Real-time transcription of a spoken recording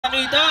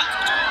Nakita.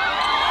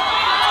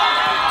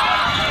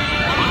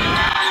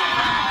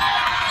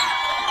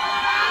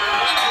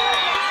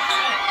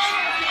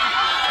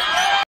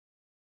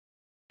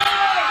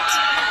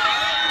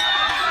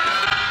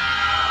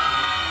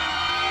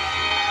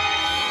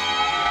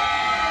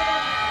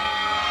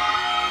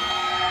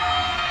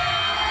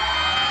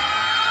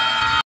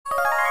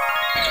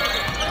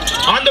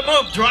 On the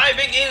move,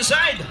 driving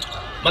inside.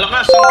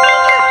 Malakas ang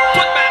counter.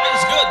 Putback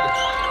is good.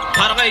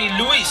 Para kay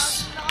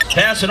Luis.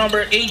 Pass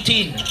number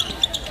 18.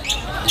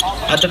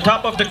 At the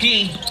top of the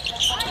key.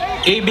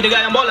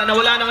 Ibinigay ang bola.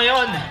 Nawala na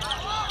ngayon.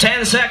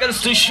 10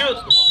 seconds to shoot.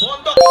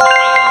 Bondok sa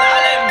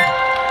ilalim.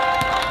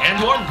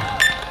 And one.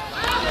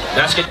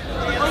 Basket.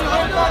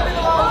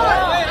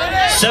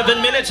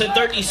 7 minutes and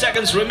 30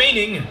 seconds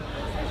remaining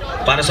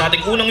para sa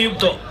ating unang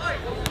yugto.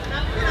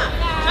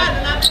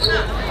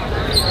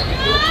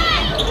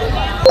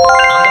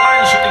 On the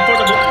line, shooting for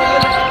the ball.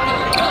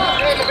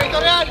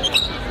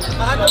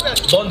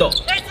 Bondo.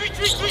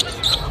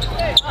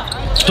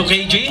 To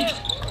KG.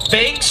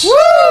 Fakes.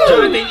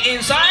 Driving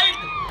inside.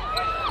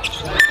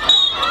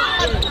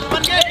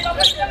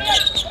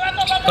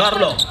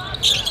 Carlo.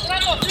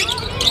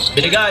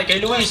 Binigay kay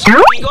Luis.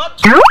 Ikot.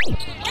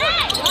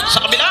 Sa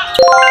kabila.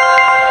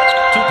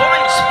 2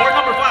 points for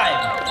number 5.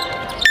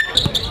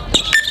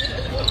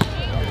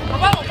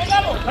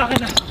 Akin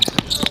na.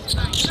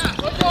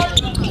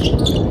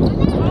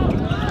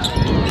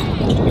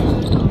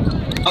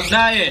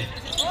 Agnaye.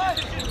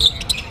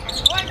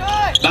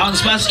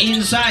 Bounce pass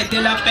inside. De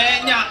La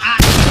Peña.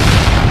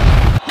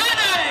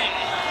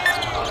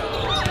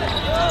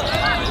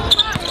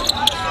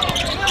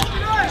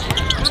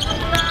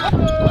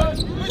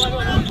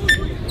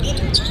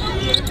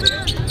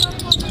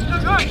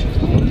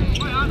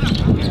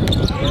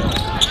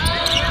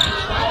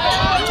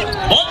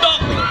 Bondo.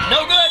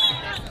 No good.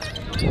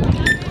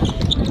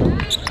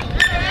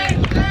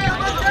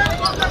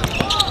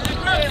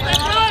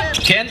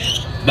 Kent.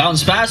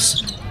 Bounce pass.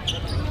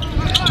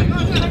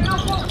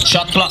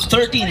 Shot clock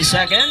 13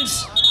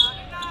 seconds.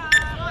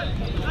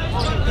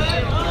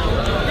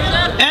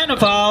 And a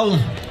foul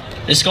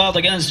is called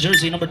against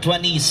jersey number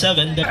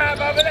 27.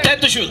 10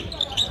 to shoot.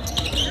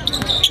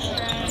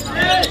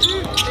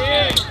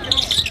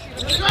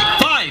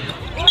 5.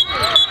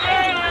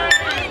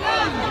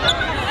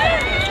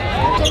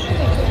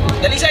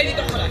 Dalisay,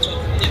 dito muna.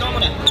 Dito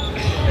muna.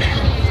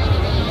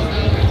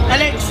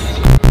 Alex.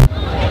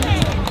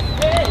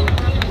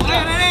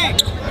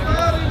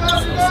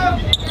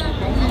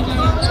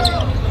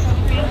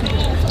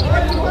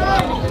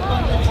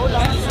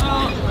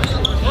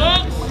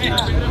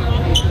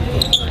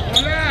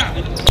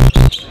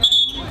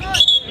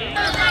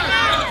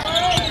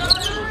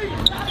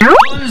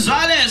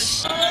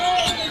 Gonzalez.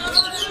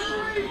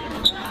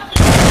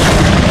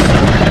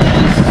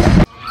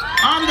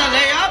 On the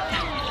layup.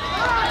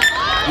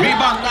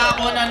 Rebound na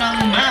ako na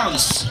ng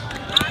Mavs.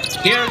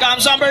 Here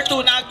comes number 2.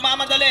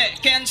 Nagmamadali.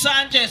 Ken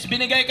Sanchez.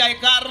 Binigay kay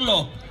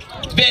Carlo.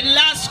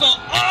 Velasco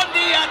on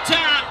the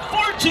attack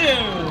for 2.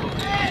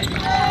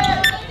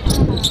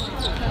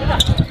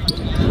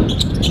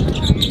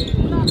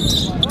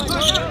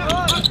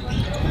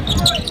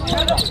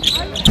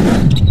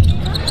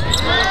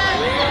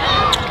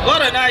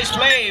 What a nice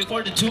play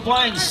for the 2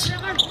 points. 1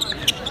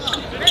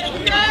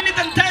 minute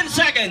and 10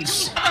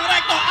 seconds. Ang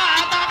recto,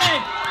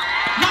 atake.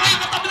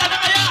 Nakakatabla na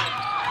kaya.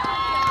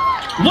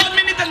 1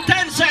 minute and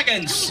 10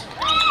 seconds.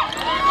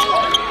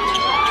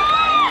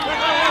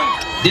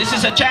 This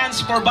is a chance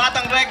for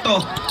Batang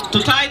Recto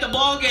to tie the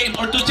ball game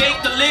or to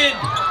take the lead.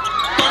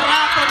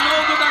 Torato, no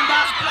good ang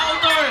back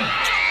floater.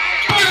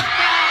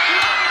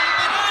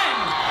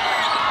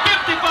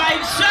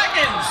 55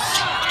 seconds.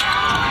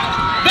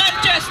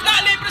 Benches na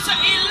libre sa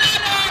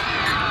Ilalim.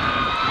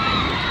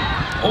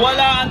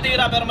 Wala ang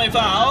tira pero may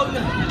foul.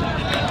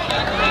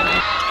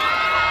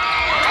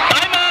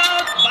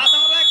 Timeout,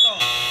 Batang Recto.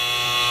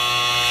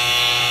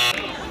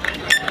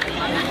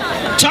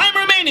 Time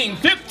remaining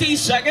 50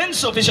 seconds.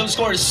 Official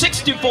score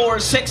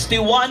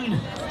 64-61.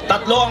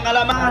 Tatlo ang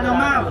kalamangan ng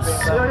Mavs.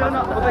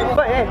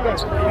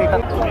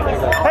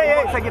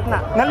 Hey, sa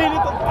gitna.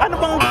 Nalilito. Ano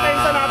bang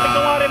depensa natin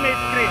kung wari may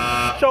screen?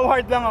 Show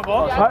hard lang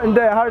ako?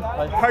 Hindi, hard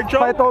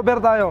show? Fight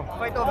over tayo.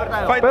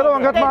 Pero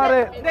hanggat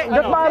maaari,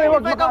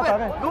 huwag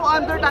makatake. Go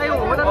under tayo.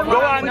 Go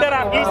under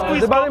ha.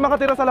 I-squeeze ko. Di ba rin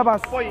makatira sa labas?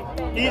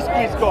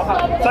 I-squeeze ko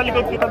ha. Sa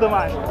likod kita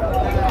dumaan.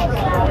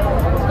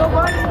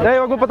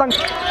 Hey, huwag mo patang... 8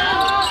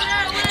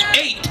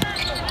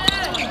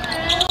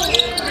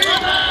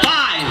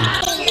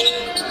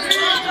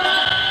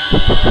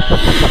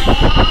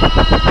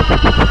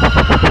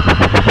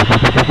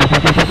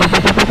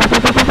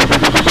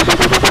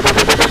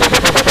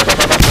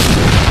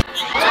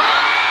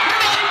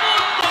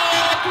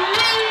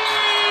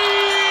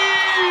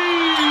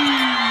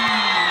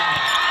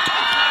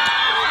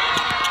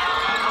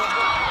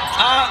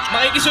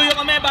 Makikisuyo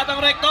kami,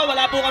 Batang Recto.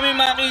 Wala po kami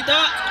makita.